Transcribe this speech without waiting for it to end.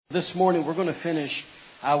This morning we're going to finish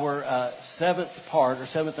our seventh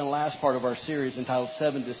and last part of our series entitled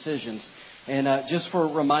 7 Decisions. And just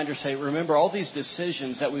for reminder's sake, remember all these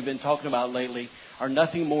decisions that we've been talking about lately are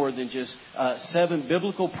nothing more than just 7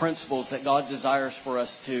 biblical principles that God desires for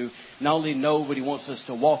us to not only know, but He wants us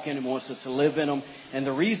to walk in, He wants us to live in them. And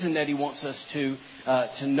the reason that He wants us to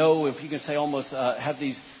know, if you can say almost have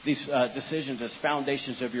these decisions as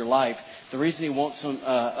foundations of your life, the reason He wants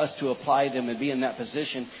us to apply them and be in that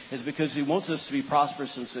position is because He wants us to be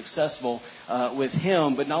prosperous and successful with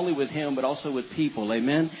Him, but not only with Him, but also with people.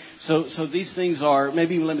 Amen? So these things are,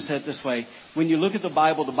 maybe let me say it this way. When you look at the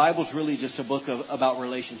Bible's really just a book about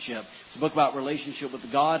relationship. It's a book about relationship with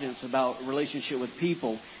God, and it's about relationship with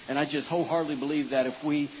people. And I just wholeheartedly believe that if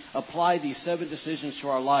we apply these 7 decisions to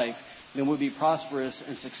our life, then we'll be prosperous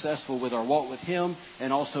and successful with our walk with Him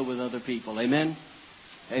and also with other people. Amen?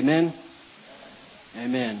 Amen?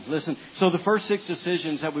 Amen. Listen, so the first 6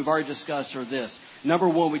 decisions that we've already discussed are this. Number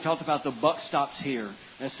 1, we talked about the buck stops here.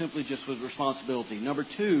 That's simply just with responsibility. Number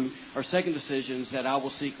 2, our second decision is that I will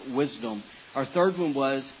seek wisdom. Our third one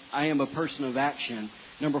was, I am a person of action.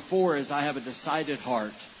 Number 4 is, I have a decided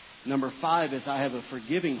heart. Number 5 is, I have a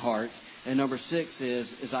forgiving heart. And number 6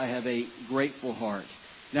 is I have a grateful heart.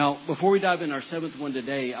 Now, before we dive in our 7th one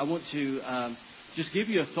today, I want to just give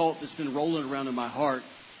you a thought that's been rolling around in my heart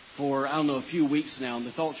for, a few weeks now. And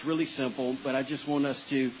the thought's really simple, but I just want us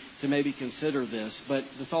to maybe consider this. But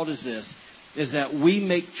the thought is this, is that we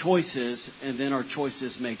make choices and then our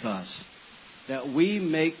choices make us. That we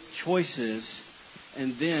make choices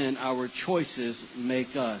and then our choices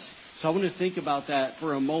make us. So I want to think about that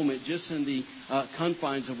for a moment, just in the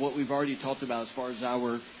confines of what we've already talked about as far as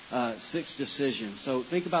our 6 decisions. So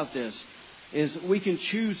think about this, is we can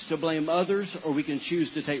choose to blame others or we can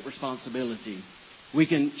choose to take responsibility. We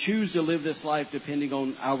can choose to live this life depending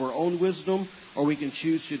on our own wisdom, or we can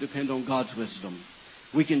choose to depend on God's wisdom.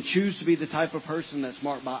 We can choose to be the type of person that's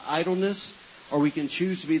marked by idleness, or we can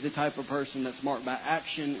choose to be the type of person that's marked by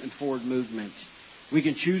action and forward movement. We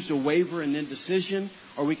can choose to waver in indecision,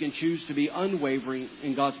 or we can choose to be unwavering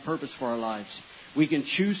in God's purpose for our lives. We can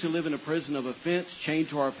choose to live in a prison of offense, chained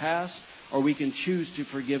to our past, or we can choose to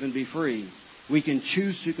forgive and be free. We can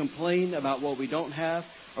choose to complain about what we don't have,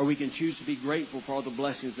 or we can choose to be grateful for all the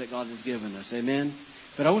blessings that God has given us. Amen?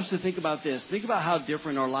 But I want us to think about this. Think about how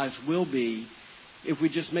different our lives will be if we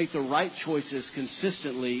just make the right choices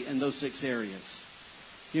consistently in those 6 areas.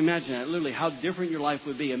 Can you imagine that? Literally, how different your life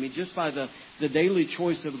would be. I mean, just by the daily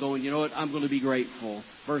choice of going, you know what, I'm going to be grateful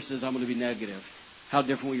versus I'm going to be negative. How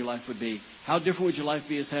different would your life would be? How different would your life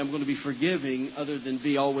be to say, I'm going to be forgiving other than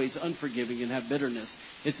be always unforgiving and have bitterness?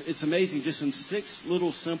 It's amazing, just in 6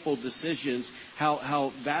 little simple decisions,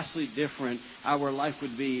 how vastly different our life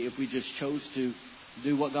would be if we just chose to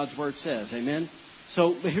do what God's Word says. Amen?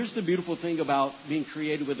 So, but here's the beautiful thing about being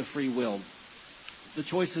created with a free will. The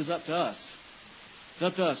choice is up to us. It's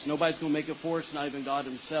up to us. Nobody's going to make it for us, not even God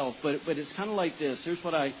Himself. But it's kind of like this. Here's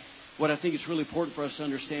what I think is really important for us to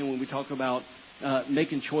understand when we talk about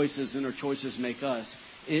making choices and our choices make us.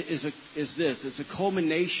 Is this. It's a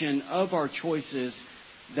culmination of our choices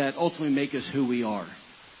that ultimately make us who we are.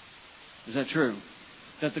 Is that true?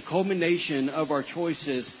 That the culmination of our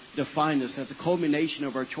choices define us. That the culmination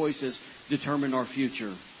of our choices determine our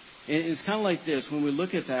future. And it's kind of like this. When we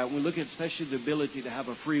look at that, when we look at especially the ability to have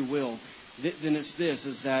a free will, then it's this,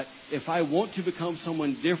 is that if I want to become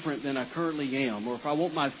someone different than I currently am, or if I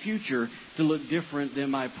want my future to look different than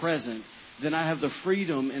my present, then I have the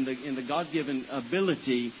freedom and the God-given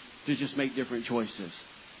ability to just make different choices.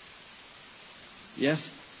 Yes?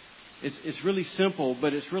 It's really simple,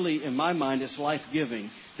 but it's really, in my mind, it's life-giving.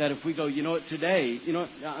 That if we go, you know what, today,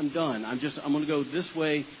 I'm done. I'm going to go this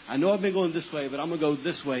way. I know I've been going this way, but I'm going to go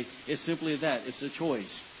this way. It's simply that. It's a choice.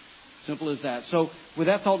 Simple as that. So with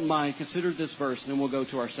that thought in mind, consider this verse, and then we'll go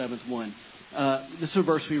to our 7th one. This is a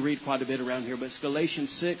verse we read quite a bit around here, but it's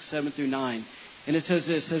Galatians 6, 7 through 9. And it says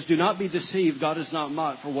this, do not be deceived, God is not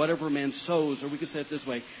mocked, for whatever a man sows, or we could say it this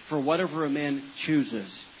way, for whatever a man chooses,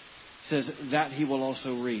 it says that he will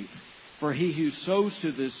also reap. For he who sows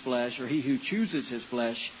to this flesh, or he who chooses his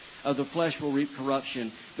flesh, of the flesh will reap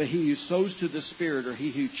corruption. But he who sows to the Spirit, or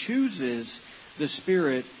he who chooses the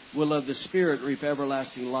Spirit, will of the Spirit reap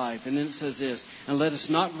everlasting life. And then it says this, and let us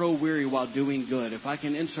not grow weary while doing good. If I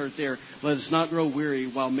can insert there, let us not grow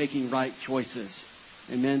weary while making right choices.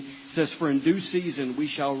 Amen. It says, for in due season we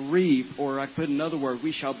shall reap, or I put another word,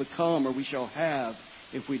 we shall become, or we shall have,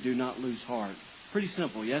 if we do not lose heart. Pretty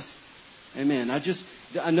simple, yes? Amen.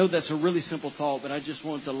 I know that's a really simple thought, but I just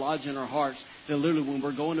want to lodge in our hearts that literally when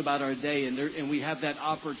we're going about our day and we have that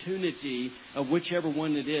opportunity of whichever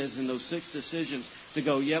one it is in those 6 decisions to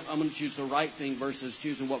go, yep, I'm going to choose the right thing versus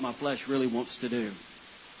choosing what my flesh really wants to do.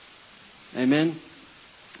 Amen?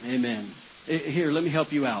 Amen. Here, let me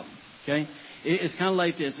help you out. Okay? It's kind of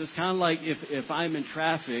like this. It's kind of like if I'm in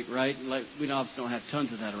traffic, right? Like we obviously don't have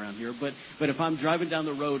tons of that around here, but if I'm driving down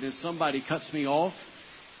the road and somebody cuts me off,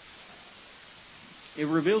 it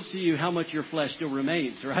reveals to you how much your flesh still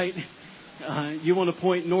remains, right? You want to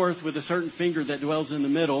point north with a certain finger that dwells in the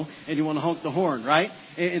middle, and you want to honk the horn, right?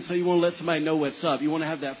 And so you want to let somebody know what's up. You want to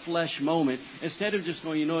have that flesh moment. Instead of just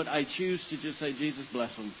going, you know what, I choose to just say, Jesus,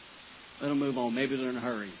 bless them. Let them move on. Maybe they're in a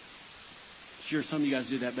hurry. Sure, some of you guys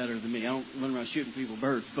do that better than me. I don't run around shooting people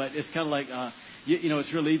birds, but it's kind of like,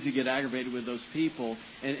 it's really easy to get aggravated with those people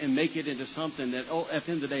and make it into something that, at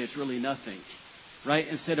the end of the day, it's really nothing. Right?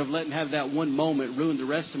 Instead of letting have that one moment ruin the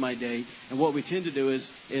rest of my day. And what we tend to do is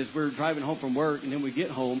we're driving home from work and then we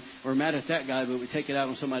get home. We're mad at that guy, but we take it out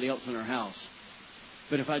on somebody else in our house.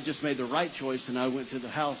 But if I just made the right choice and I went to the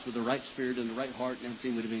house with the right spirit and the right heart, and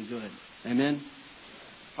everything would have been good. Amen?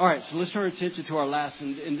 All right, so let's turn our attention to our last.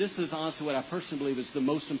 And this is honestly what I personally believe is the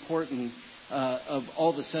most important of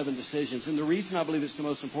all the 7 decisions. And the reason I believe it's the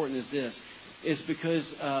most important is this. Is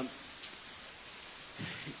because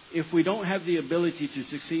if we don't have the ability to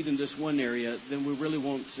succeed in this one area, then we really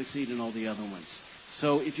won't succeed in all the other ones.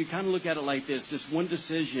 So if you kind of look at it like this one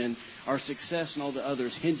decision, our success in all the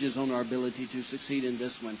others hinges on our ability to succeed in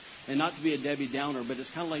this one. And not to be a Debbie Downer, but it's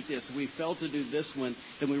kind of like this. If we fail to do this one,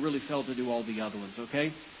 then we really fail to do all the other ones,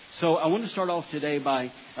 okay? So I want to start off today by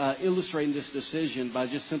illustrating this decision by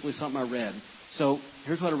just simply something I read. So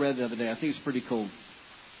here's what I read the other day. I think it's pretty cool.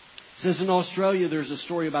 It says in Australia there's a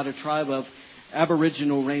story about a tribe of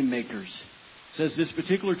Aboriginal rainmakers. It says this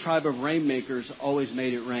particular tribe of rainmakers always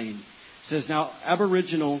made it rain. It says now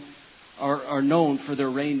Aboriginal are known for their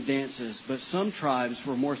rain dances, but some tribes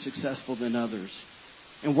were more successful than others.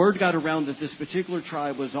 And word got around that this particular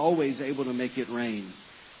tribe was always able to make it rain.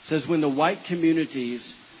 It says when the white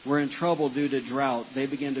communities were in trouble due to drought, they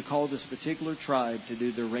began to call this particular tribe to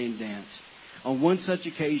do their rain dance. On one such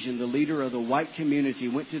occasion, the leader of the white community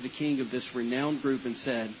went to the king of this renowned group and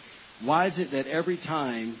said, "Why is it that every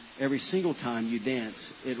single time you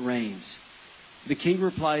dance, it rains?" The king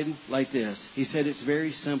replied like this. He said, "It's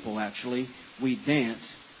very simple, actually. We dance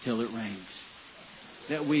till it rains."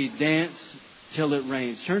 That we dance till it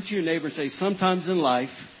rains. Turn to your neighbor and say, sometimes in life,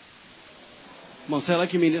 come on, say it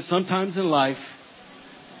like you mean it. Sometimes in life,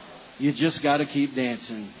 you just got to keep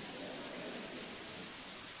dancing.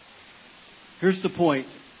 Here's the point.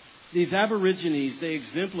 These Aborigines, they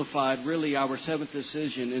exemplified really our 7th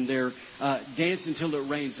decision in their dance until it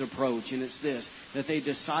rains approach. And it's this, that they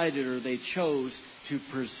decided or they chose to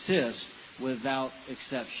persist without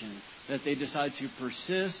exception. That they decided to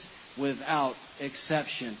persist without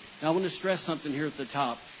exception. Now I want to stress something here at the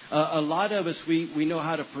top. A lot of us, we know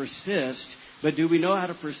how to persist, but do we know how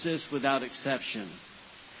to persist without exception?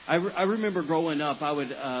 I remember growing up,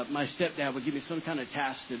 my stepdad would give me some kind of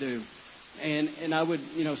task to do. And I would,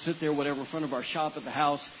 sit there, whatever, in front of our shop at the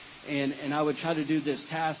house, and I would try to do this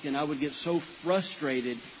task, and I would get so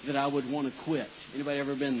frustrated that I would want to quit. Anybody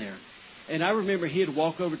ever been there? And I remember he'd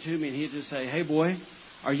walk over to me, and he'd just say, "Hey, boy,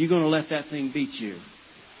 are you going to let that thing beat you?"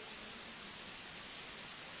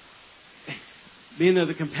 Being of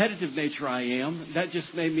the competitive nature I am, that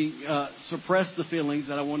just made me suppress the feelings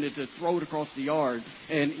that I wanted to throw it across the yard.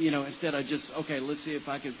 And, instead I just, okay, let's see if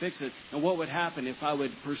I can fix it. And what would happen if I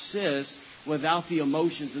would persist without the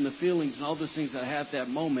emotions and the feelings and all those things that I had at that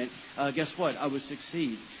moment? Guess what? I would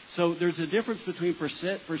succeed. So there's a difference between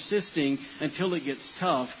persisting until it gets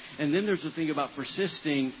tough. And then there's the thing about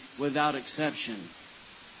persisting without exception.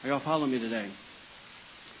 Are y'all following me today?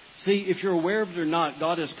 See, if you're aware of it or not,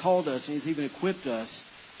 God has called us and He's even equipped us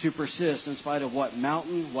to persist in spite of what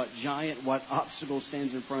mountain, what giant, what obstacle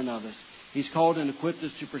stands in front of us. He's called and equipped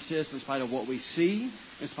us to persist in spite of what we see,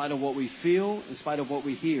 in spite of what we feel, in spite of what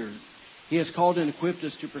we hear. He has called and equipped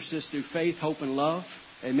us to persist through faith, hope, and love.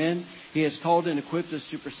 Amen. He has called and equipped us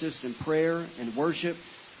to persist in prayer and worship.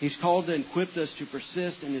 He's called and equipped us to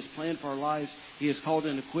persist in His plan for our lives. He has called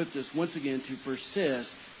and equipped us once again to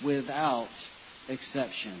persist without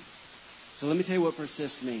exception. So let me tell you what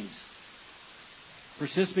persist means.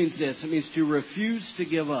 Persist means this. It means to refuse to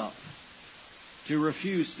give up. To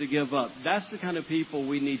refuse to give up. That's the kind of people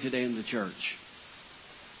we need today in the church.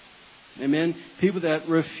 Amen? People that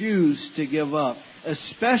refuse to give up,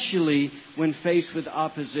 especially when faced with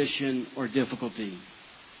opposition or difficulty.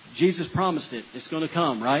 Jesus promised it. It's going to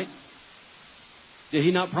come, right? Did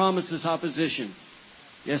He not promise us opposition?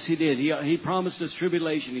 Yes, He did. He promised us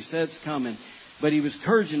tribulation. He said it's coming. But He was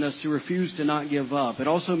encouraging us to refuse to not give up. It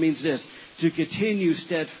also means this, to continue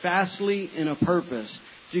steadfastly in a purpose,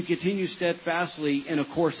 to continue steadfastly in a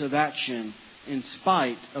course of action in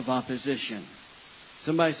spite of opposition.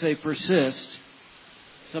 Somebody say persist.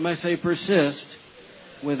 Somebody say persist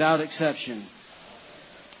without exception.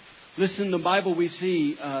 Listen, in the Bible we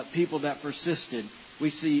see people that persisted. We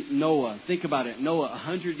see Noah. Think about it. Noah,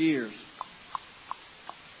 100 years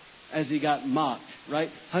as he got mocked, right?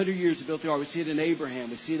 100 years to build the ark. We see it in Abraham.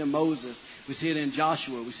 We see it in Moses. We see it in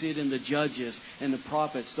Joshua. We see it in the judges and the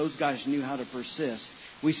prophets. Those guys knew how to persist.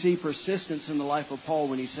 We see persistence in the life of Paul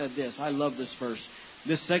when he said this. I love this verse.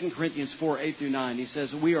 This 2 Corinthians 4, 8 through 9. He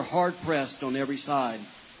says, we are hard pressed on every side,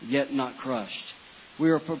 yet not crushed. We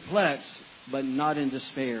are perplexed, but not in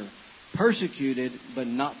despair. Persecuted, but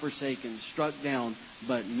not forsaken. Struck down,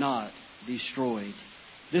 but not destroyed.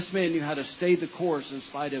 This man knew how to stay the course in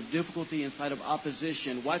spite of difficulty, in spite of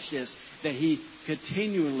opposition. Watch this, that he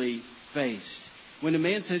continually faced. When a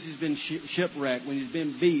man says he's been shipwrecked, when he's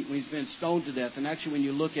been beat, when he's been stoned to death, and actually when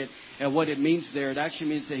you look at what it means there, it actually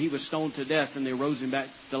means that he was stoned to death and they rose him back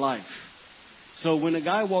to life. So when a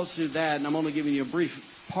guy walks through that, and I'm only giving you a brief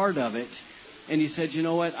part of it, and he said, you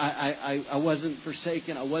know what, I wasn't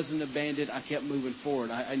forsaken, I wasn't abandoned, I kept moving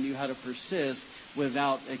forward. I knew how to persist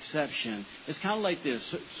without exception. It's kind of like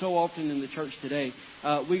this. So often in the church today,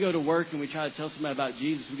 we go to work and we try to tell somebody about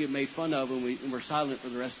Jesus. We get made fun of and we're silent for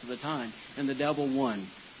the rest of the time. And the devil won.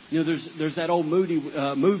 You know, there's that old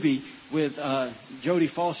movie with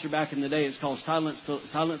Jodie Foster back in the day. It's called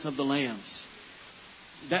Silence of the Lambs.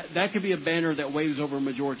 That could be a banner that waves over a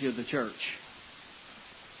majority of the church.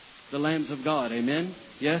 The Lambs of God. Amen?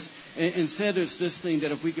 Yes? Instead, it's this thing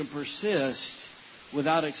that if we can persist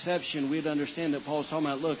without exception, we'd understand that Paul's talking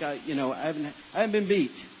about, look, I haven't been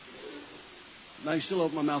beat. But I can still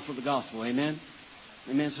open my mouth for the gospel. Amen?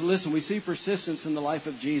 Amen. So listen, we see persistence in the life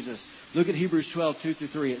of Jesus. Look at Hebrews 12, 2 through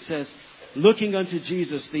 3. It says, looking unto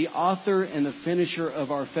Jesus, the author and the finisher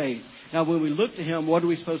of our faith. Now, when we look to Him, what are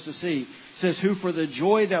we supposed to see? It says, who for the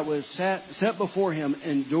joy that was set before Him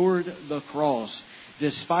endured the cross,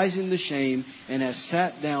 despising the shame, and has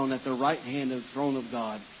sat down at the right hand of the throne of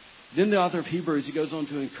God. Then the author of Hebrews, he goes on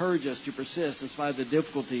to encourage us to persist in spite of the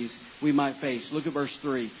difficulties we might face. Look at verse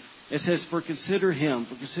 3. It says, for consider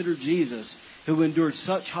Jesus, who endured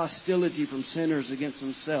such hostility from sinners against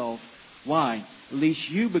Himself. Why? Lest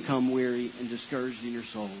you become weary and discouraged in your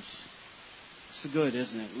souls. It's good,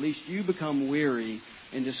 isn't it? Lest you become weary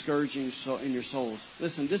and discouraged in your souls.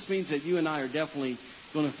 Listen, this means that you and I are definitely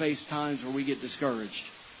going to face times where we get discouraged.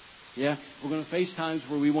 Yeah? We're going to face times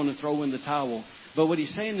where we want to throw in the towel. But what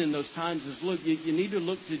he's saying in those times is, look, you need to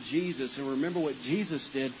look to Jesus and remember what Jesus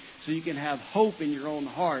did so you can have hope in your own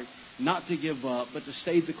heart, not to give up, but to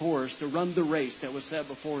stay the course, to run the race that was set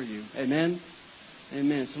before you. Amen?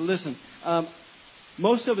 Amen. So listen,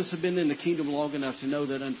 most of us have been in the kingdom long enough to know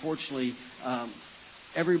that, unfortunately,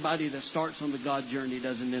 everybody that starts on the God journey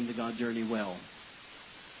doesn't end the God journey well.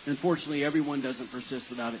 Unfortunately, everyone doesn't persist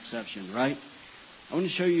without exception, right? I want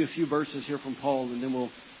to show you a few verses here from Paul, and then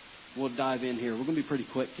we'll dive in here. We're going to be pretty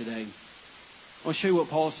quick today. I'll show you what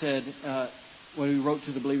Paul said when he wrote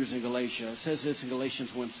to the believers in Galatia. It says this in Galatians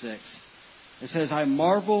 1:6. It says, I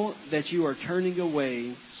marvel that you are turning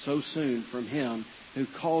away so soon from Him who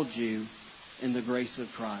called you in the grace of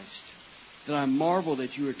Christ. That I marvel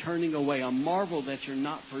that you are turning away. I marvel that you're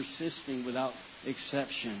not persisting without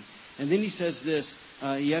exception. And then he says this,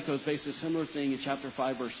 he echoes basically a similar thing in chapter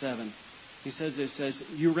 5, verse 7. He says this, says,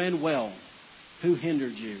 you ran well. Who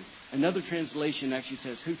hindered you? Another translation actually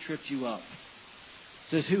says, who tripped you up? It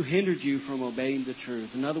says, who hindered you from obeying the truth?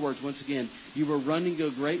 In other words, once again, you were running a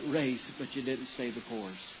great race, but you didn't stay the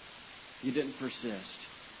course. You didn't persist.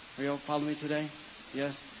 Are you all following me today?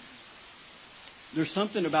 Yes? There's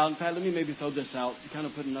something about, in fact, let me maybe throw this out to kind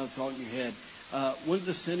of put another thought in your head. One of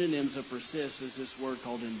the synonyms of persist is this word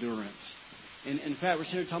called endurance. And in fact, we're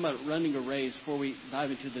sitting talking about running a race before we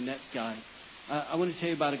dive into the next guy. I want to tell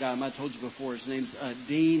you about a guy I might have told you before. His name's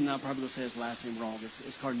Dean. I'm probably going to say his last name wrong.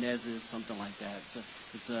 It's Carnezes, something like that.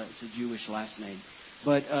 It's a Jewish last name.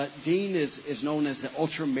 But Dean is known as the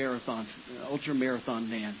ultra marathon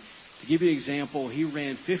man. To give you an example, he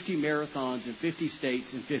ran 50 marathons in 50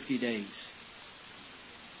 states in 50 days.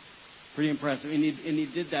 Pretty impressive. And he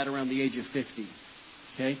did that around the age of 50.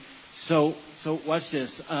 Okay? So watch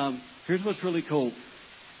this. Here's what's really cool.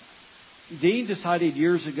 Dean decided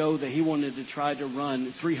years ago that he wanted to try to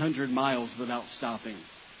run 300 miles without stopping.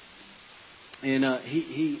 And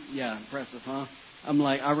impressive, huh? I'm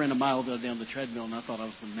like, I ran a mile the other day on the treadmill and I thought I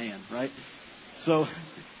was the man, right? So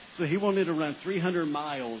he wanted to run 300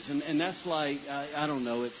 miles, and that's like, I don't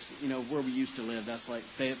know, it's, where we used to live. That's like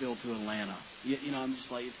Fayetteville to Atlanta. I'm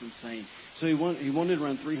just like, it's insane. So he wanted to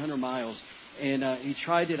run 300 miles, and he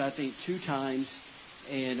tried it, I think, 2 times,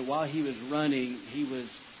 and while he was running, he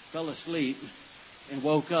fell asleep and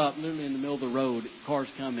woke up literally in the middle of the road,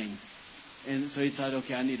 cars coming. And so he decided,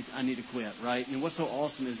 okay, I need to quit, right? And what's so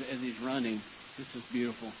awesome is as he's running, this is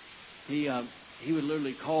beautiful. He would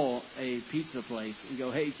literally call a pizza place and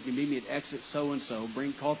go, hey, you can meet me at exit so-and-so.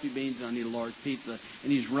 Bring coffee beans and I need a large pizza.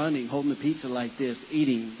 And he's running, holding the pizza like this,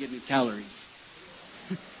 eating, getting calories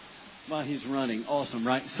while he's running. Awesome,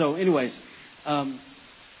 right? So anyways,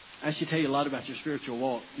 I should tell you a lot about your spiritual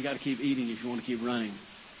walk. You got to keep eating if you want to keep running.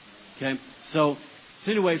 Okay? So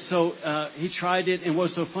anyway, he tried it. And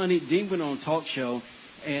what's so funny, Dean went on a talk show.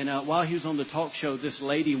 And while he was on the talk show, this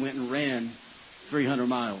lady went and ran 300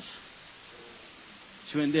 miles.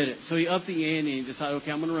 She went and did it. So he upped the ante and decided,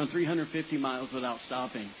 okay, I'm going to run 350 miles without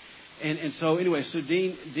stopping. And so anyway, so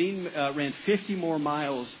Dean ran 50 more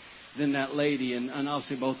miles than that lady. And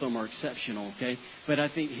obviously both of them are exceptional, okay? But I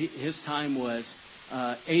think his time was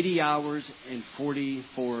 80 hours and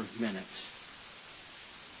 44 minutes.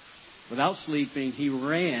 Without sleeping, he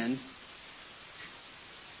ran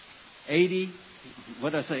 80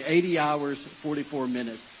 hours, 44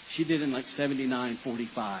 minutes. She did in like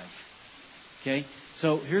 79:45. Okay?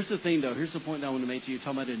 So here's the thing, though. Here's the point that I want to make to you,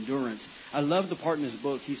 talking about endurance. I love the part in his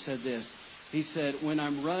book. He said this. He said, when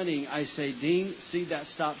I'm running, I say, Dean, see that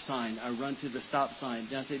stop sign. I run to the stop sign.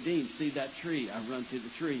 Then I say, Dean, see that tree. I run to the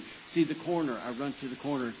tree. See the corner. I run to the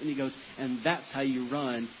corner. And he goes, and that's how you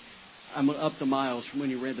run. I'm going to up the miles from when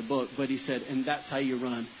he read the book. But he said, and that's how you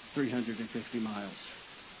run 350 miles.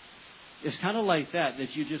 It's kind of like that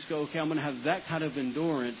you just go, okay, I'm going to have that kind of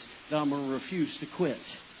endurance that I'm going to refuse to quit.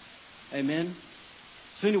 Amen?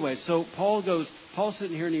 So anyway, so Paul's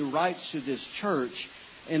sitting here and he writes to this church.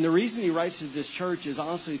 And the reason he writes to this church is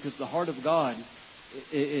honestly because the heart of God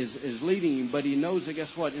is leading him. But he knows that,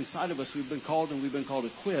 guess what? Inside of us, we've been called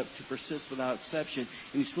equipped to persist without exception.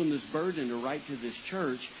 And he's feeling this burden to write to this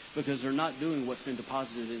church because they're not doing what's been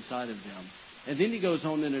deposited inside of them. And then he goes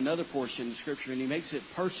on in another portion of Scripture and he makes it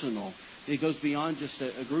personal. He goes beyond just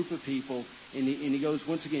a group of people. And he goes,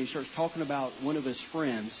 once again, he starts talking about one of his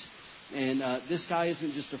friends. And this guy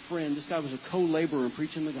isn't just a friend. This guy was a co-laborer in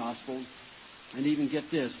preaching the gospel. And even get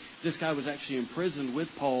this guy was actually imprisoned with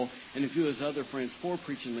Paul and a few of his other friends for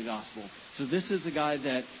preaching the gospel. So this is a guy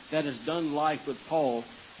that has done life with Paul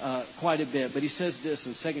quite a bit. But he says this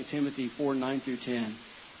in 2 Timothy 4:9-10.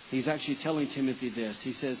 He's actually telling Timothy this.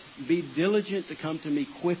 He says, be diligent to come to me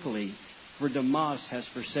quickly, for Demas has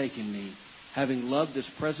forsaken me, having loved this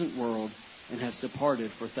present world, and has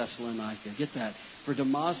departed for Thessalonica. Get that. For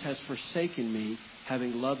Demas has forsaken me,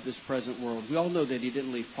 having loved this present world. We all know that he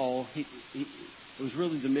didn't leave Paul. It was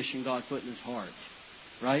really the mission God put in his heart.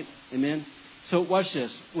 Right? Amen? So watch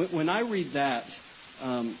this. When I read that,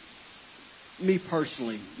 me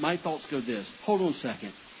personally, my thoughts go this. Hold on a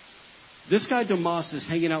second. This guy Demas is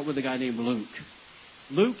hanging out with a guy named Luke.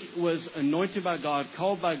 Luke was anointed by God,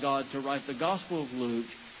 called by God to write the Gospel of Luke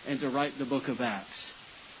and to write the book of Acts.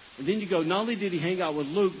 And then you go, not only did he hang out with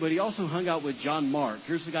Luke, but he also hung out with John Mark.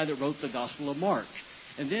 Here's the guy that wrote the Gospel of Mark.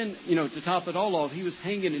 And then, to top it all off, he was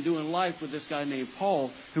hanging and doing life with this guy named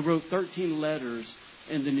Paul, who wrote 13 letters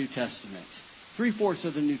in the New Testament. 3/4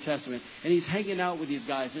 of the New Testament. And he's hanging out with these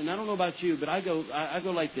guys. And I don't know about you, but I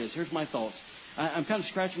go like this. Here's my thoughts. I'm kind of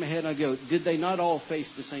scratching my head and I go, did they not all face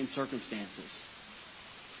the same circumstances?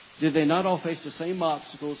 Did they not all face the same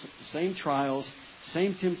obstacles, same trials,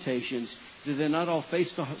 same temptations? Did they not all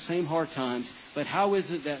face the same hard times? But how is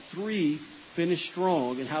it that 3 finished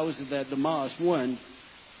strong, and how is it that Demas, 1,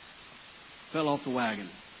 fell off the wagon?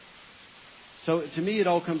 So to me, it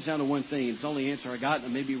all comes down to one thing. It's the only answer I got, and I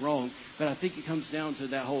may be wrong, but I think it comes down to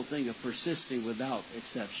that whole thing of persisting without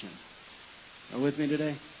exception. Are you with me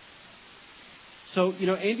today? So,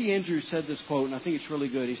 Andy Andrews said this quote, and I think it's really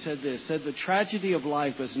good. He said this, the tragedy of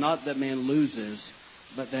life is not that man loses,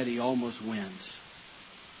 but that he almost wins.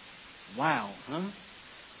 Wow, huh?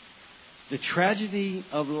 The tragedy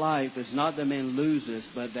of life is not that man loses,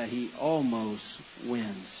 but that he almost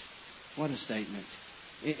wins. What a statement.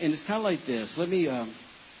 And it's kind of like this. Let me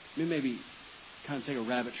maybe kind of take a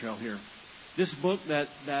rabbit trail here. This book that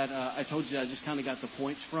I told you I just kind of got the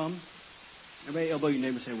points from. Everybody elbow your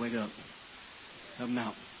neighbor and say, wake up. Help him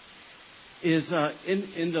out. Is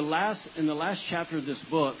in the last chapter of this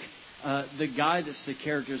book, the guy that's the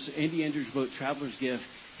character, Andy Andrews' book, Traveler's Gift,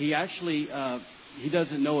 he actually he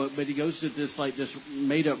doesn't know it, but he goes to this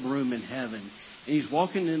made up room in heaven, And he's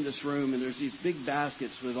walking in this room, and there's these big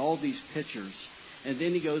baskets with all these pictures. And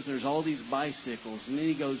then he goes, and there's all these bicycles. And then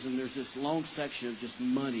he goes, and there's this long section of just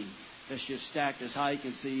money that's just stacked as high as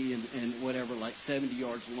you can see, and whatever, like 70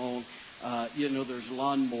 yards long. There's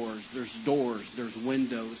lawnmowers, there's doors, there's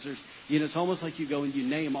windows. It's almost like you go and you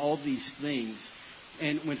name all these things.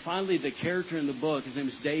 And when finally the character in the book, his name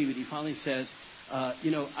is David, he finally says,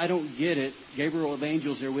 I don't get it. Gabriel of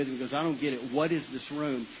angels there with him goes, I don't get it. What is this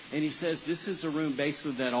room? And he says, this is a room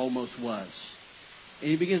basically that almost was. And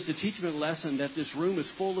he begins to teach him a lesson that this room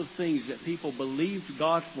is full of things that people believed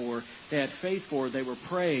God for, they had faith for, they were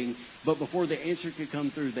praying, but before the answer could come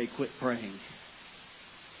through, they quit praying.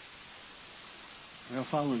 Y'all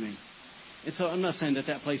follow me? And so I'm not saying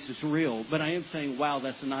that place is real, but I am saying, wow,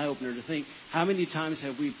 that's an eye-opener to think, how many times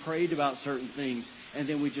have we prayed about certain things and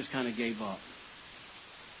then we just kind of gave up?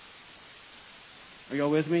 Are y'all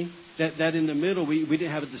with me? That in the middle, we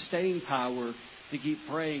didn't have the staying power to keep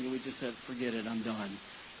praying, and we just said, forget it, I'm done.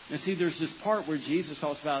 And see, there's this part where Jesus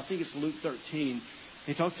talks about, I think it's Luke 13,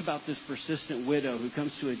 he talks about this persistent widow who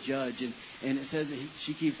comes to a judge, and it says that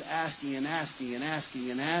she keeps asking and asking and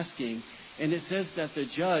asking and asking, and it says that the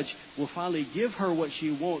judge will finally give her what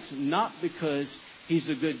she wants, not because he's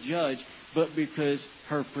a good judge, but because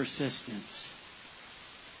her persistence.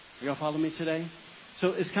 Are y'all following me today? So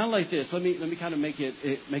it's kind of like this. Let me kind of make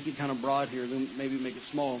it kind of broad here, then maybe make it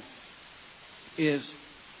small. Is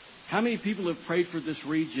how many people have prayed for this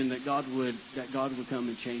region that God would come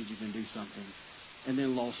and change it and do something, and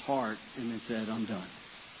then lost heart and then said, I'm done?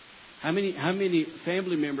 How many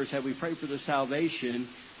family members have we prayed for their salvation,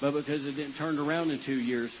 but because it didn't turn around in 2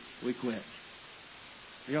 years, we quit?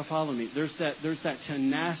 Are y'all following me? There's that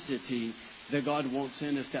tenacity that God wants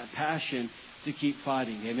in us, that passion to keep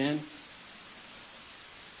fighting. Amen.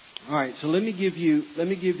 All right, so let me give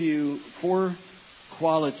you 4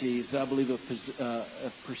 qualities that I believe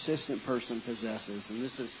a persistent person possesses. And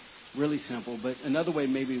this is really simple, but another way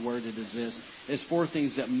maybe worded is this. It's 4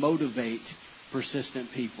 things that motivate persistent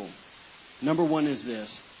people. Number 1 is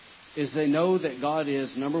this. Is they know that God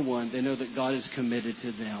is, number 1, they know that God is committed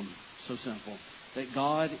to them. So simple. That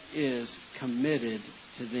God is committed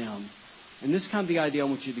to them. And this is kind of the idea I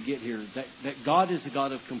want you to get here. That God is a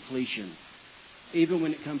God of completion. Even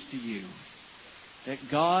when it comes to you. That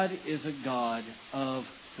God is a God of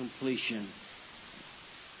completion.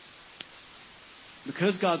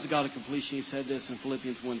 Because God's a God of completion, he said this in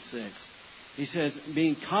Philippians 1:6. He says,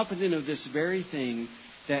 being confident of this very thing,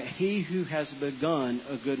 that he who has begun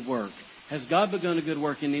a good work. Has God begun a good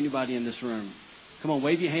work in anybody in this room? Come on,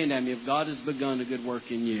 wave your hand at me if God has begun a good work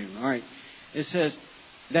in you. All right. It says,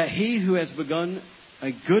 that he who has begun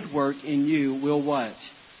a good work in you will what?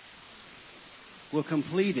 Will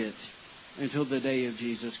complete it until the day of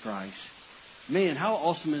Jesus Christ. Man, how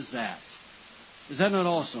awesome is that? Is that not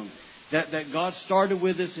awesome? That God started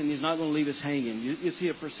with us and he's not going to leave us hanging. You see,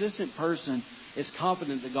 a persistent person is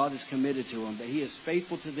confident that God is committed to them, that he is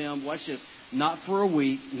faithful to them. Watch this. Not for a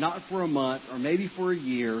week, not for a month, or maybe for a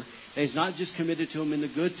year. That he's not just committed to them in the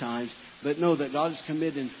good times, but know that God is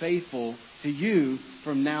committed and faithful to you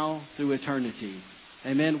from now through eternity.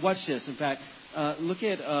 Amen. Watch this. In fact, look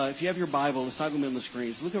at, if you have your Bible, it's not going to be on the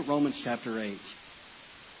screens. Look at Romans chapter 8.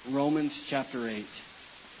 Romans chapter 8.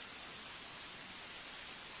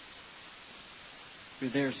 If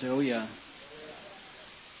you're there, say, oh yeah.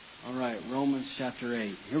 All right, Romans chapter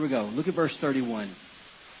 8. Here we go. Look at verse 31.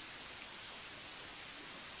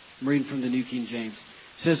 I'm reading from the New King James.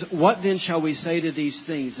 It says, what then shall we say to these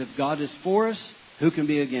things? If God is for us, who can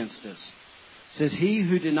be against us? It says, he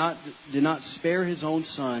who did not spare his own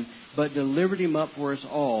son, but delivered him up for us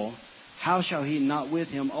all, how shall he not with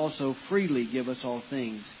him also freely give us all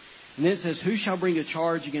things? And then it says, who shall bring a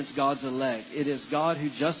charge against God's elect? It is God who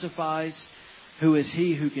justifies. Who is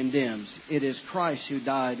he who condemns? It is Christ who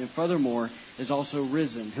died, and furthermore is also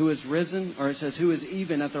risen. Who is risen? Or it says, who is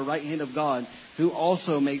even at the right hand of God, who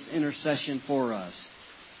also makes intercession for us.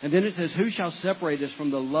 And then it says, who shall separate us from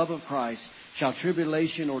the love of Christ? Shall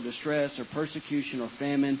tribulation or distress or persecution or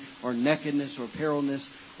famine or nakedness or perilness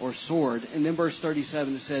or sword? And then verse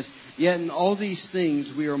 37 it says, yet in all these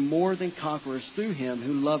things we are more than conquerors through him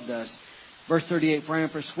who loved us. Verse 38, for I am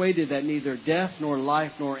persuaded that neither death, nor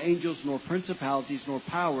life, nor angels, nor principalities, nor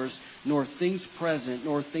powers, nor things present,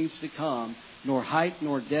 nor things to come, nor height,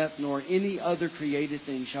 nor depth, nor any other created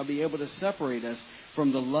thing shall be able to separate us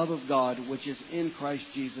from the love of God, which is in Christ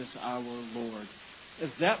Jesus our Lord.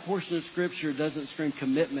 If that portion of Scripture doesn't scream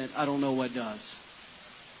commitment, I don't know what does.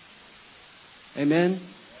 Amen?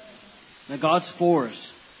 Now God's for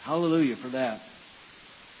us. Hallelujah for that.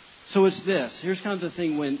 So it's this. Here's kind of the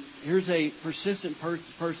thing here's a persistent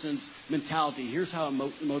person's mentality. Here's how it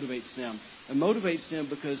motivates them. It motivates them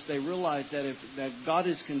because they realize that that God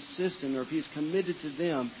is consistent, or if He's committed to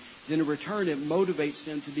them, then in return it motivates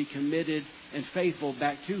them to be committed and faithful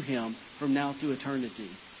back to Him from now through eternity.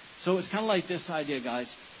 So it's kind of like this idea, guys.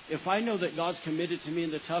 If I know that God's committed to me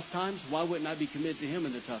in the tough times, why wouldn't I be committed to Him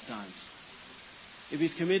in the tough times? If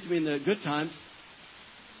He's committed to me in the good times,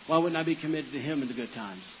 why wouldn't I be committed to Him in the good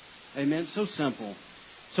times? Amen? So simple.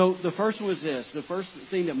 So the first one is this. The first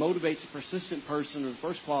thing that motivates a persistent person, or the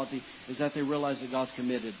first quality, is that they realize that God's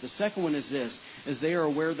committed. The second one is this, is they are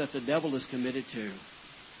aware that the devil is committed too.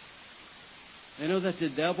 They know that the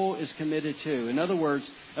devil is committed too. In other words,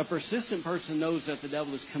 a persistent person knows that the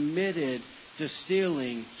devil is committed to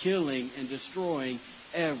stealing, killing, and destroying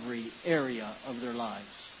every area of their lives.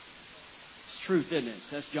 It's truth, isn't it?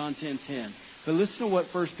 That's John 10:10. But listen to what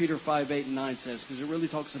 1 Peter 5:8 and 9 says, because it really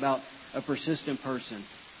talks about a persistent person.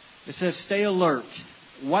 It says, stay alert.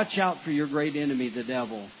 Watch out for your great enemy, the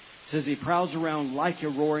devil. It says he prowls around like a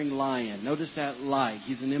roaring lion. Notice that like.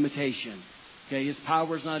 He's an imitation. Okay, his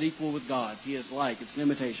power is not equal with God's. He is like. It's an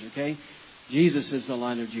imitation, okay? Jesus is the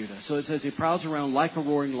Lion of Judah. So it says he prowls around like a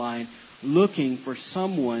roaring lion, looking for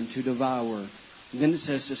someone to devour. And then it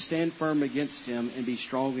says to stand firm against him and be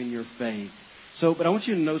strong in your faith. So, but I want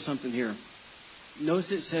you to know something here.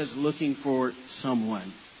 Notice it says looking for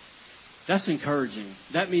someone. That's encouraging.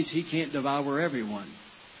 That means he can't devour everyone.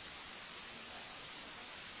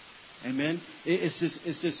 Amen.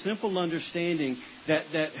 It's this simple understanding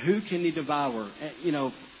that who can he devour? You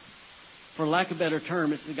know, for lack of a better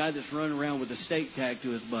term, it's the guy that's running around with a stake tag to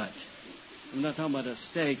his butt. I'm not talking about a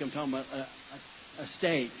steak. I'm talking about a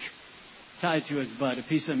steak tied to his butt, a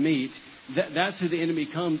piece of meat. That's who the enemy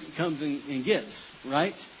comes and gets,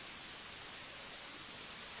 right?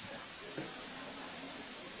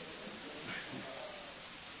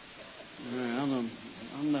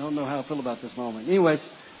 I don't know how I feel about this moment. Anyways.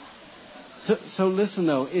 So listen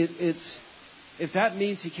though, if that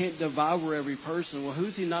means he can't devour every person, well,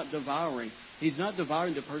 who's he not devouring? He's not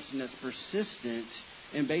devouring the person that's persistent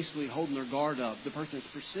and basically holding their guard up. The person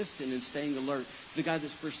that's persistent and staying alert. The guy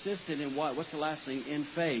that's persistent in what? What's the last thing? In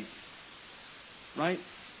faith. Right?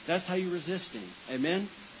 That's how you resist him. Amen?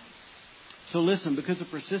 So listen, because a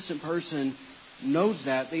persistent person knows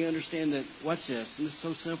that, they understand that, watch this, and this is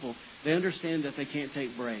so simple, they understand that they can't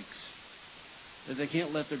take breaks. That they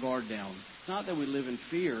can't let their guard down. It's not that we live in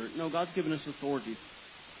fear. No, God's given us authority.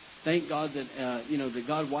 Thank God that that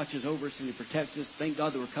God watches over us and He protects us. Thank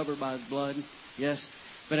God that we're covered by His blood. Yes,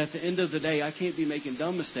 but at the end of the day, I can't be making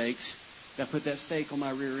dumb mistakes that put that stake on my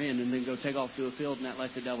rear end and then go take off to a field and act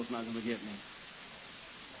like the devil's not going to get me.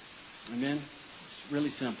 Amen. It's really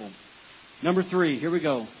simple. Number 3. Here we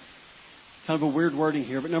go. Kind of a weird wording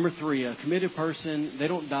here, but number 3, a committed person, they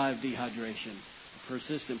don't die of dehydration.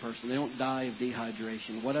 Persistent person, they don't die of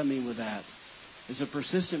dehydration. What I mean with that is a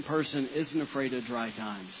persistent person isn't afraid of dry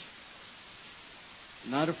times.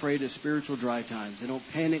 Not afraid of spiritual dry times. They don't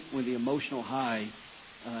panic when the emotional high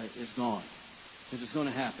is gone. Because it's going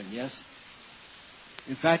to happen, yes?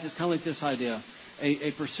 In fact, it's kind of like this idea.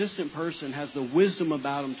 A persistent person has the wisdom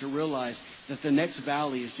about them to realize that the next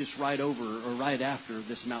valley is just right over or right after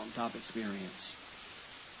this mountaintop experience.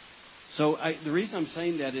 So the reason I'm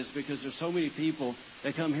saying that is because there's so many people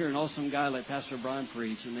that come here and all some guy like Pastor Brian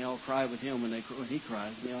preach and they all cry with him when he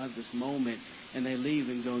cries. And they all have this moment and they leave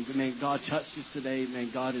and go, man, God touched us today.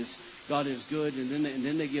 Man, God is good. And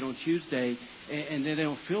then they get on Tuesday and then they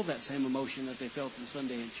don't feel that same emotion that they felt on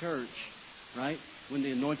Sunday in church, right? When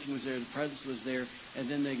the anointing was there, the presence was there, and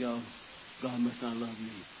then they go, God must not love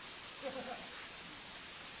me,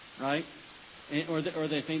 right? Or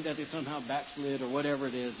they think that they somehow backslid or whatever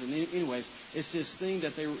it is. And anyways, it's this thing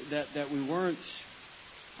that we weren't,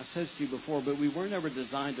 I've said this to you before, but we weren't ever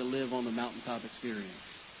designed to live on the mountaintop experience.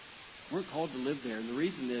 We weren't called to live there. And the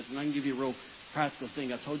reason is, and I can give you a real practical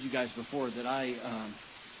thing. I've told you guys before that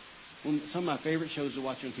some of my favorite shows to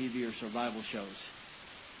watch on TV are survival shows.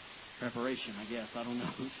 Preparation, I guess. I don't know.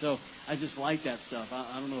 So I just like that stuff.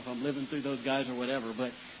 I don't know if I'm living through those guys or whatever, but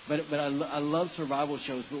I love survival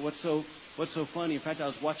shows. But what's so funny? In fact, I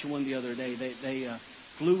was watching one the other day. They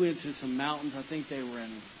flew into some mountains. I think they were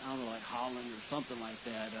in like Holland or something like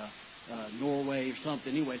that, Norway or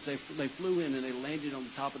something. Anyways, they flew in and they landed on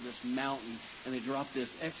the top of this mountain and they dropped this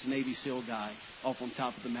ex-Navy SEAL guy off on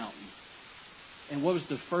top of the mountain. And what was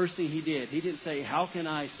the first thing he did? He didn't say, how can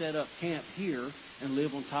I set up camp here and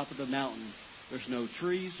live on top of the mountain? There's no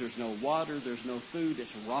trees, there's no water, there's no food.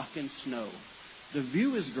 It's rock and snow. The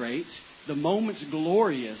view is great. The moment's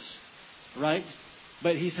glorious, right?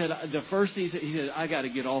 But he said, the first thing he said, I got to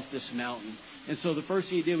get off this mountain. And so the first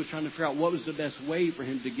thing he did was trying to figure out what was the best way for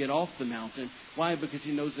him to get off the mountain. Why? Because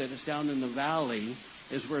he knows that it's down in the valley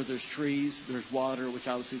is where there's trees, there's water, which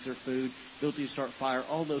obviously is their food, ability to start fire,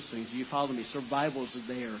 all those things. You follow me? Survival's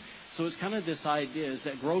there. So it's kind of this idea is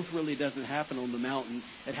that growth really doesn't happen on the mountain.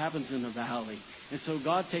 It happens in the valley. And so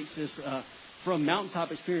God takes this from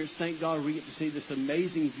mountaintop experience. Thank God we get to see this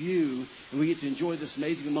amazing view and we get to enjoy this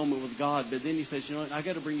amazing moment with God. But then he says, you know what, I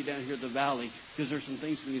got to bring you down here to the valley because there's some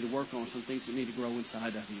things we need to work on, some things that need to grow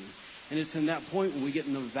inside of you. And it's in that point when we get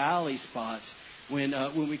in the valley spots, when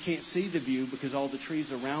we can't see the view because all the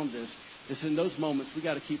trees around us, it's in those moments we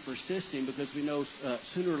got to keep persisting because we know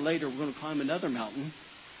sooner or later we're going to climb another mountain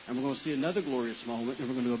and we're going to see another glorious moment and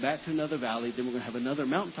we're going to go back to another valley, then we're going to have another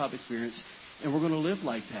mountaintop experience and we're going to live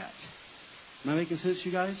like that. Am I making sense,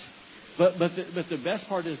 you guys? But the best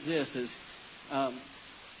part is this,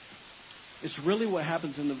 it's really what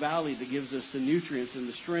happens in the valley that gives us the nutrients and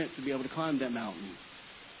the strength to be able to climb that mountain.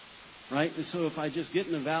 Right? And so if I just get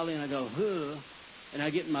in the valley and I go, and I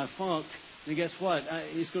get in my funk, then guess what?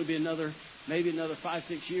 It's going to be maybe another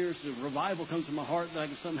 5-6 years, the revival comes to my heart that I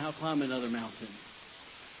can somehow climb another mountain.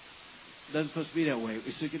 It doesn't supposed to be that way.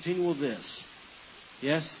 It's to continue with this.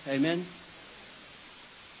 Yes? Amen?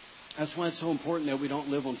 That's why it's so important that we don't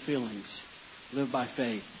live on feelings. Live by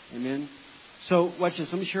faith. Amen? So, watch this.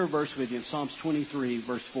 Let me share a verse with you in Psalms 23,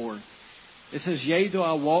 verse 4. It says, yea, though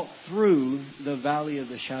I walk through the valley of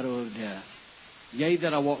the shadow of death. Yea,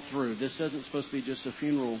 that I walk through. This doesn't supposed to be just a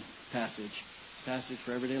funeral passage. It's a passage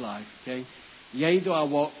for everyday life. Okay? Yea, though I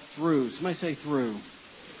walk through. Somebody say through.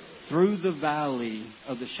 Through the valley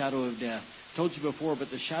of the shadow of death. I told you before, but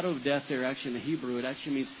the shadow of death there, actually in the Hebrew, it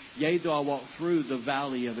actually means, yea, though I walk through the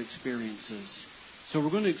valley of experiences. So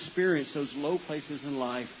we're going to experience those low places in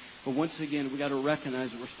life. But once again, we've got to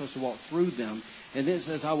recognize that we're supposed to walk through them. And then it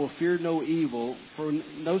says, I will fear no evil.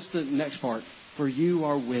 Notice the next part. For you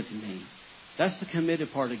are with me. That's the committed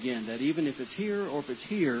part again. That even if it's here or if it's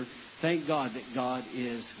here, thank God that God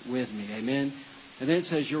is with me. Amen. And then it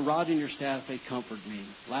says, your rod and your staff, they comfort me.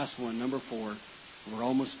 Last one, number 4. We're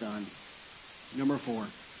almost done. Number 4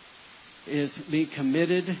 is being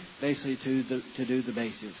committed basically to do the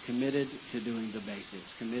basics. Committed to doing the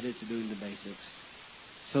basics. Committed to doing the basics.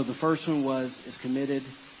 So the first one is committed,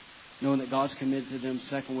 knowing that God's committed to them.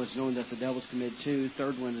 Second was knowing that the devil's committed too.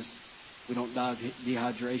 Third one is we don't die of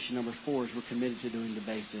dehydration. Number 4 is we're committed to doing the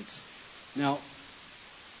basics. Now,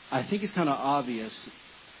 I think it's kind of obvious,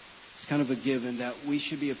 it's kind of a given that we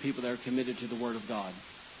should be a people that are committed to the Word of God.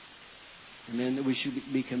 Amen. That we should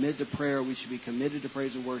be committed to prayer. We should be committed to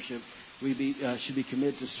praise and worship. We should be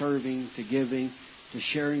committed to serving, to giving, to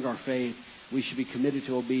sharing our faith. We should be committed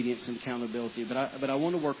to obedience and accountability. But I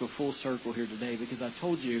want to work a full circle here today because I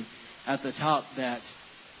told you at the top that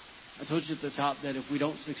if we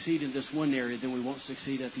don't succeed in this one area, then we won't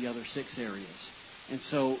succeed at the other 6 areas. And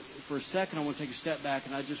so for a second, I want to take a step back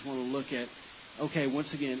and I just want to look at, okay,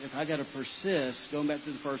 once again, if I got to persist, going back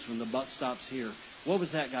to the first one, the buck stops here. What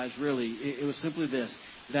was that, guys, really? It was simply this,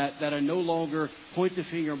 that I no longer point the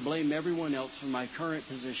finger and blame everyone else for my current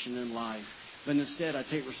position in life. But instead, I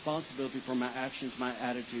take responsibility for my actions, my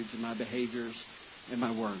attitudes, and my behaviors, and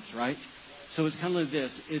my words, right? So it's kind of like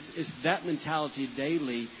this. It's that mentality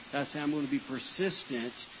daily that I say I'm going to be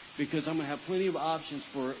persistent because I'm going to have plenty of options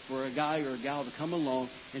for a guy or a gal to come along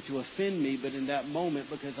and to offend me. But in that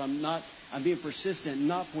moment, because I'm being persistent,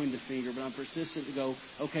 not pointing the finger, but I'm persistent to go,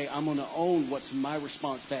 okay, I'm going to own what's my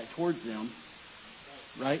response back towards them,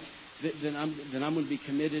 right? Then I'm going to be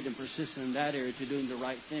committed and persistent in that area to doing the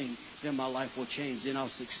right thing. Then my life will change. Then I'll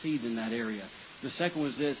succeed in that area. The second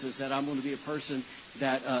was this, is that I'm going to be a person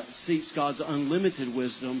that seeks God's unlimited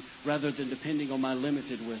wisdom rather than depending on my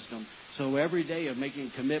limited wisdom. So every day of making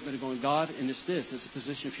a commitment to going, God, and it's a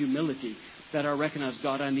position of humility that I recognize,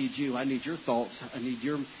 God, I need you. I need your thoughts. I need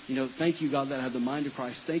your, thank you, God, that I have the mind of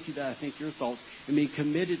Christ. Thank you that I think your thoughts. And being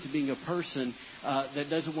committed to being a person that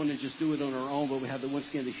doesn't want to just do it on our own, but we have, once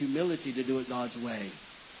again, the humility to do it God's way.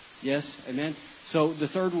 Yes? Amen? So the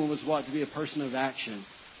third one was what? To be a person of action.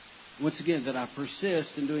 Once again, that I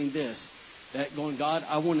persist in doing this. That going, God,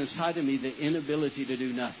 I want inside of me the inability to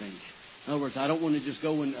do nothing. In other words, I don't want to just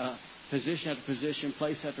go in position after position,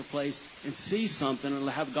 place after place, and see something, and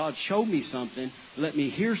have God show me something, let me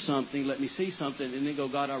hear something, let me see something, and then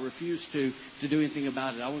go, God, I refuse to do anything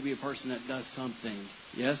about it. I want to be a person that does something.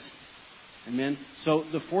 Yes? Amen? So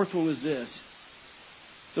the fourth one was this.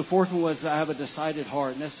 The fourth one was that I have a decided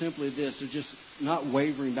heart, and that's simply this, is just not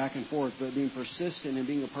wavering back and forth, but being persistent and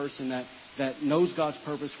being a person that knows God's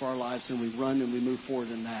purpose for our lives, and we run and we move forward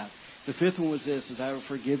in that. The fifth one was this, is I have a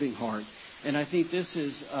forgiving heart. And I think this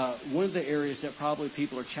is one of the areas that probably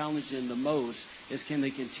people are challenged in the most is can they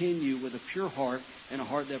continue with a pure heart and a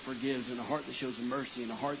heart that forgives and a heart that shows mercy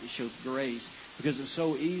and a heart that shows grace. Because it's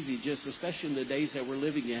so easy, just especially in the days that we're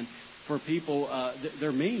living in, for people,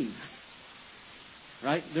 they're mean.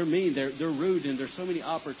 Right? They're mean. They're rude. And there's so many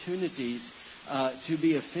opportunities to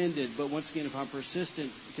be offended. But once again, if I'm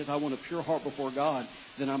persistent because I want a pure heart before God,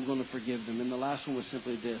 then I'm going to forgive them. And the last one was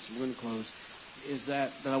simply this. I'm going to close. Is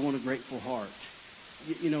that I want a grateful heart.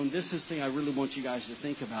 And this is the thing I really want you guys to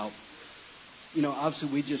think about.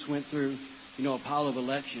 Obviously we just went through, a pile of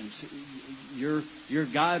elections. Your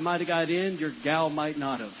guy might have got in, your gal might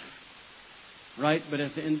not have. Right? But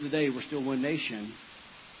at the end of the day, we're still one nation.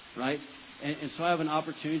 Right? And so I have an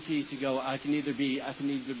opportunity to go, I can either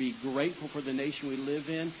be grateful for the nation we live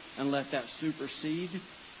in and let that supersede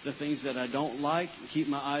the things that I don't like, and keep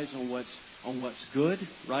my eyes on what's good,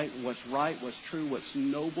 right? What's right, what's true, what's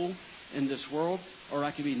noble in this world, or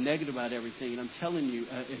I can be negative about everything. And I'm telling you,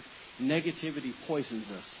 if negativity poisons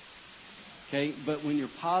us. Okay? But when you're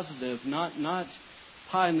positive, not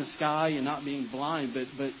pie in the sky and not being blind,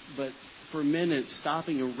 but for a minute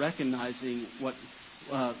stopping and recognizing what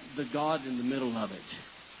the God in the middle of it.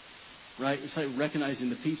 Right? It's like recognizing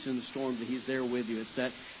the peace in the storm that He's there with you. It's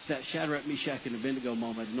that Shadrach, Meshach, and Abednego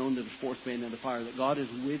moment, knowing that there's fourth man in the fire, that God is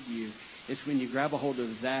with you. It's when you grab a hold of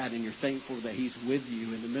that and you're thankful that He's with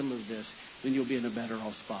you in the middle of this, then you'll be in a better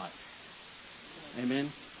off spot.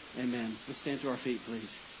 Amen? Amen. Let's stand to our feet, please.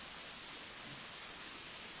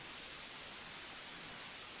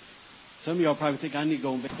 Some of y'all probably think I need to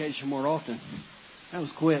go on vacation more often. That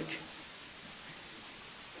was quick.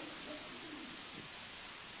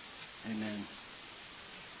 Amen.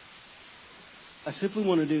 I simply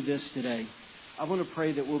want to do this today. I want to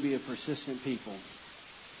pray that we'll be a persistent people.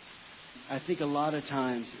 I think a lot of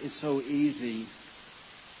times it's so easy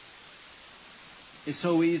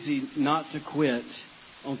not to quit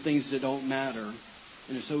on things that don't matter,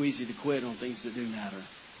 and it's so easy to quit on things that do matter.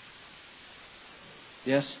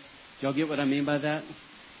 Yes? Do y'all get what I mean by that?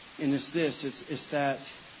 And it's this. It's that.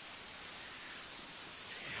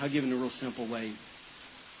 I'll give it in a real simple way.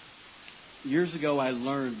 Years ago, I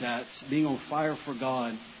learned that being on fire for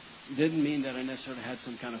God didn't mean that I necessarily had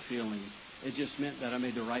some kind of feeling. It just meant that I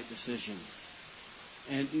made the right decision.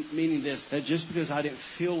 And meaning this, that just because I didn't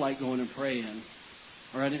feel like going and praying,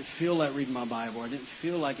 or I didn't feel like reading my Bible, or I didn't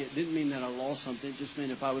feel like it, didn't mean that I lost something. It just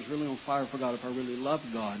meant if I was really on fire for God, if I really loved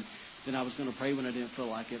God, then I was going to pray when I didn't feel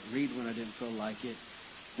like it, read when I didn't feel like it,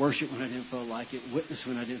 worship when I didn't feel like it, witness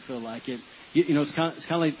when I didn't feel like it. It's kind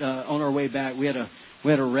of like on our way back, we had a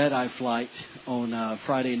red-eye flight on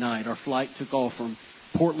Friday night. Our flight took off from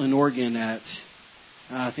Portland, Oregon at,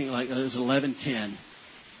 I think it was 11:10.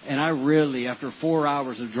 And I really, after 4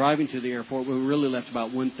 hours of driving to the airport, we really left about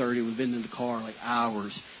 1:30. We've been in the car like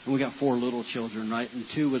hours. And we got 4 little children, right? And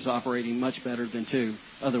 2 was operating much better than 2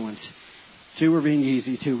 other ones. 2 were being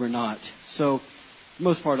easy, 2 were not. So,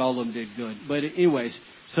 most part, all of them did good. But anyways,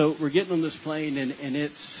 so we're getting on this plane, and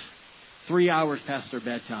it's 3 hours past their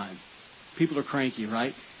bedtime. People are cranky,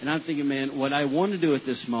 right? And I'm thinking, man, what I want to do at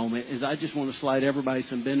this moment is I just want to slide everybody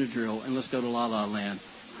some Benadryl and let's go to La La Land.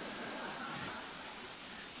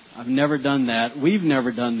 I've never done that. We've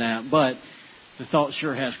never done that, but the thought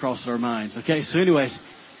sure has crossed our minds. Okay, so anyways,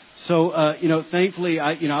 thankfully,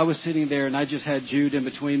 I was sitting there and I just had Jude in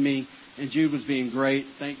between me, and Jude was being great,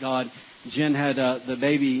 thank God. Jen had the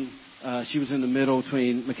baby. She was in the middle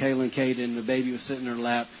between Michaela and Kate, and the baby was sitting in her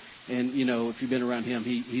lap. And, if you've been around him,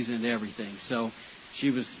 he's into everything. So she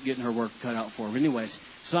was getting her work cut out for him. Anyways,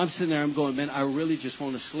 so I'm sitting there, I'm going, man, I really just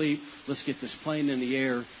want to sleep. Let's get this plane in the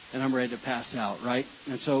air, and I'm ready to pass out, right?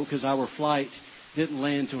 And so, because our flight didn't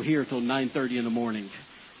land till 9:30 in the morning.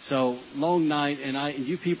 So, long night, and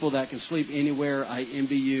you people that can sleep anywhere, I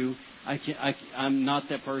envy you. I'm not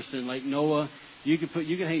that person. Like Noah, you can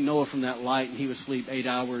hang Noah from that light, and he would sleep 8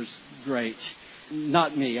 hours. Great.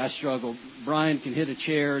 Not me. I struggle. Brian can hit a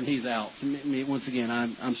chair and he's out. Me, once again,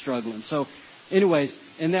 I'm struggling. So, anyways,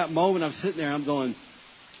 in that moment, I'm sitting there. I'm going,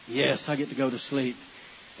 yes, I get to go to sleep.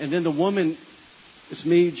 And then the woman, it's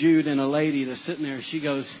me, Jude, and a lady that's sitting there. She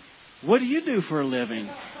goes, "What do you do for a living?"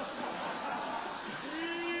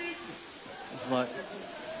 It's like,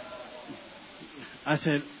 I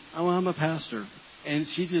said, "Oh, I'm a pastor." And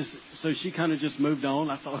she kind of just moved on.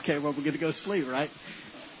 I thought, okay, well, we're going to go sleep, right?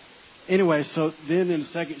 Anyway, so then in a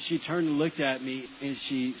second, she turned and looked at me, and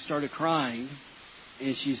she started crying.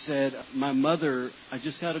 And she said, I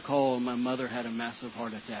just got a call, and my mother had a massive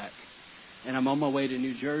heart attack. And I'm on my way to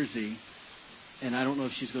New Jersey, and I don't know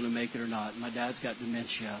if she's going to make it or not. My dad's got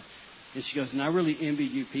dementia. And she goes, and I really envy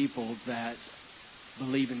you people that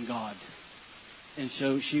believe in God. And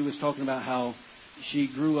so she was talking about how she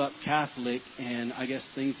grew up Catholic, and I guess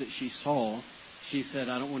things that she saw, she said,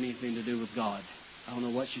 I don't want anything to do with God. I don't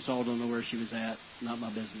know what she saw, I don't know where she was at, not my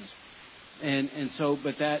business.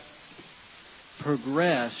 But that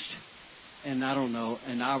progressed, and I don't know,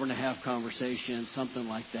 an hour and a half conversation, something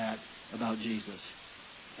like that, about Jesus.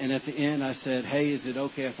 And at the end I said, hey, is it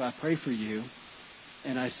okay if I pray for you?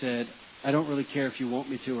 And I said, I don't really care if you want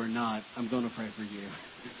me to or not. I'm going to pray for you.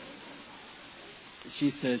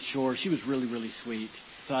 She said, sure. She was really, really sweet.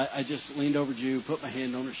 So I just leaned over Ju, put my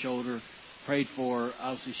hand on her shoulder, prayed for her.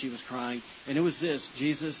 Obviously, she was crying. And it was this,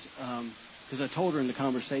 Jesus, because I told her in the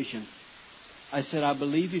conversation, I said, I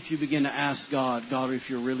believe if you begin to ask God, God, if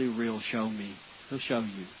you're really real, show me. He'll show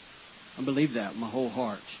you. I believe that with my whole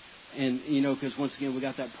heart. And, because once again, we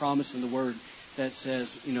got that promise in the Word that says,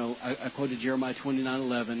 I quoted Jeremiah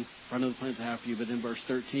 29:11, for I know the plans I have for you, but in verse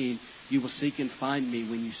 13, you will seek and find me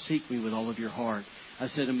when you seek me with all of your heart. I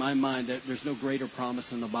said in my mind that there's no greater promise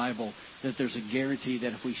in the Bible, that there's a guarantee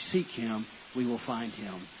that if we seek Him, we will find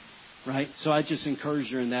Him. Right? So I just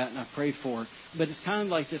encouraged her in that, and I prayed for her. But it's kind of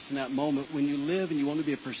like this in that moment. When you live and you want to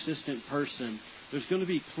be a persistent person, there's going to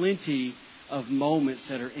be plenty of moments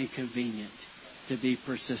that are inconvenient to be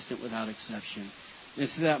persistent without exception. And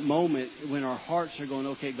it's that moment when our hearts are going,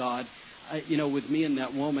 okay, God, with me and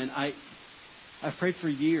that woman, I've prayed for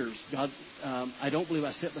years. God, I don't believe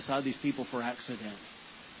I sit beside these people for accident.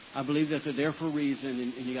 I believe that they're there for a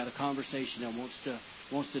reason, and you got a conversation that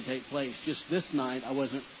wants to take place. Just this night, I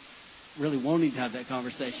wasn't really wanting to have that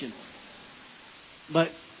conversation. But,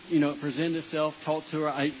 it presented itself, talked to her.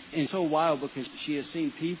 And it's so wild because she has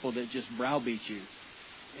seen people that just browbeat you.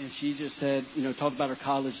 And she just said, talked about her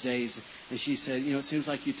college days. And she said, it seems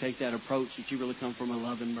like you take that approach, that you really come from a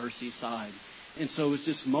love and mercy side. And so it was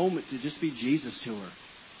this moment to just be Jesus to her.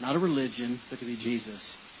 Not a religion, but to be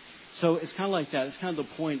Jesus. So it's kind of like that. It's kind of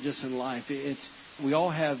the point just in life. We all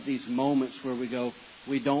have these moments where we go,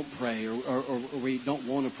 we don't pray, or we don't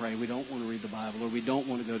want to pray, we don't want to read the Bible, or we don't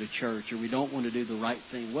want to go to church, or we don't want to do the right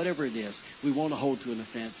thing, whatever it is. We want to hold to an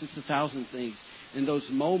offense. It's 1,000 things. In those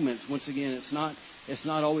moments, once again, it's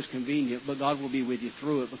not always convenient, but God will be with you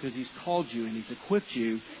through it because He's called you and He's equipped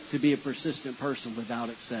you to be a persistent person without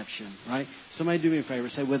exception, right? Somebody do me a favor.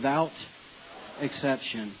 Say, without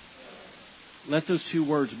exception. Let those two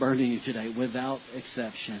words burn in you today, without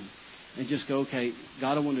exception. And just go, okay,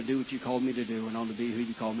 God, I want to do what you called me to do, and I want to be who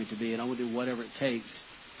you called me to be, and I want to do whatever it takes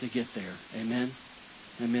to get there. Amen?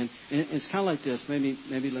 Amen. And it's kind of like this. Maybe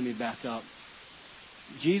let me back up.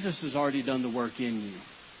 Jesus has already done the work in you.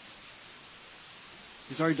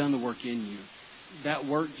 He's already done the work in you. That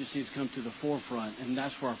work just needs to come to the forefront, and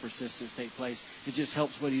that's where our persistence takes place. It just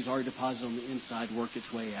helps what He's already deposited on the inside work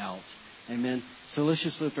its way out. Amen? So let's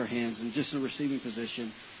just lift our hands and just in a receiving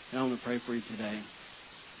position, and I want to pray for you today.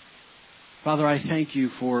 Father, I thank you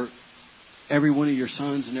for every one of your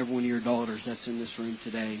sons and every one of your daughters that's in this room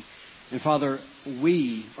today. And Father,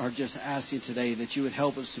 we are just asking today that you would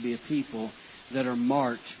help us to be a people that are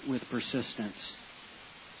marked with persistence.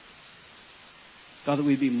 Father,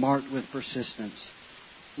 we'd be marked with persistence.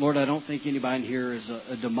 Lord, I don't think anybody in here is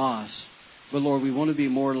a Demas. But Lord, we want to be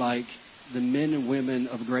more like the men and women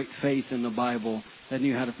of great faith in the Bible that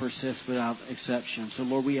knew how to persist without exception. So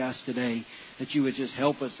Lord, we ask today that you would just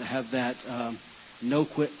help us to have that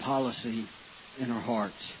no-quit policy in our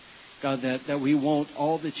hearts. God, that we want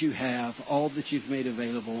all that you have, all that you've made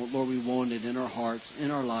available. Lord, we want it in our hearts,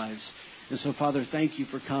 in our lives. And so, Father, thank you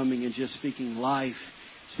for coming and just speaking life,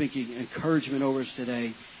 speaking encouragement over us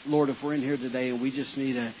today. Lord, if we're in here today and we just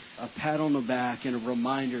need a pat on the back and a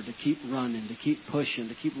reminder to keep running, to keep pushing,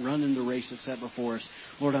 to keep running the race that's set before us,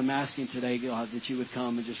 Lord, I'm asking today, God, that you would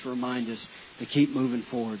come and just remind us to keep moving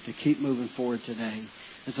forward today.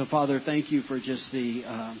 And so, Father, thank you for just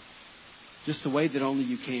the way that only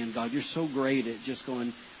you can, God. You're so great at just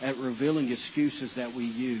going at revealing excuses that we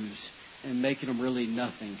use and making them really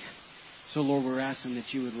nothing. So, Lord, we're asking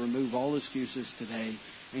that you would remove all excuses today.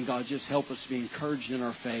 And, God, just help us be encouraged in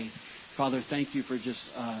our faith. Father, thank you for just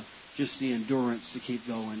the endurance to keep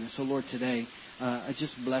going. And so, Lord, today, I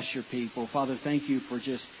just bless your people. Father, thank you for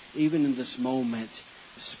just, even in this moment,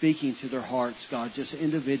 speaking to their hearts, God, just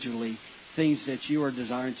individually, things that you are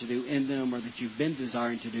desiring to do in them or that you've been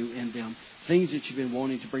desiring to do in them, things that you've been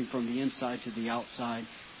wanting to bring from the inside to the outside.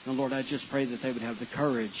 And, Lord, I just pray that they would have the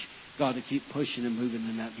courage, God, to keep pushing and moving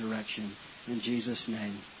in that direction. In Jesus'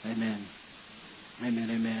 name, amen.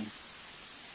 Amen, amen.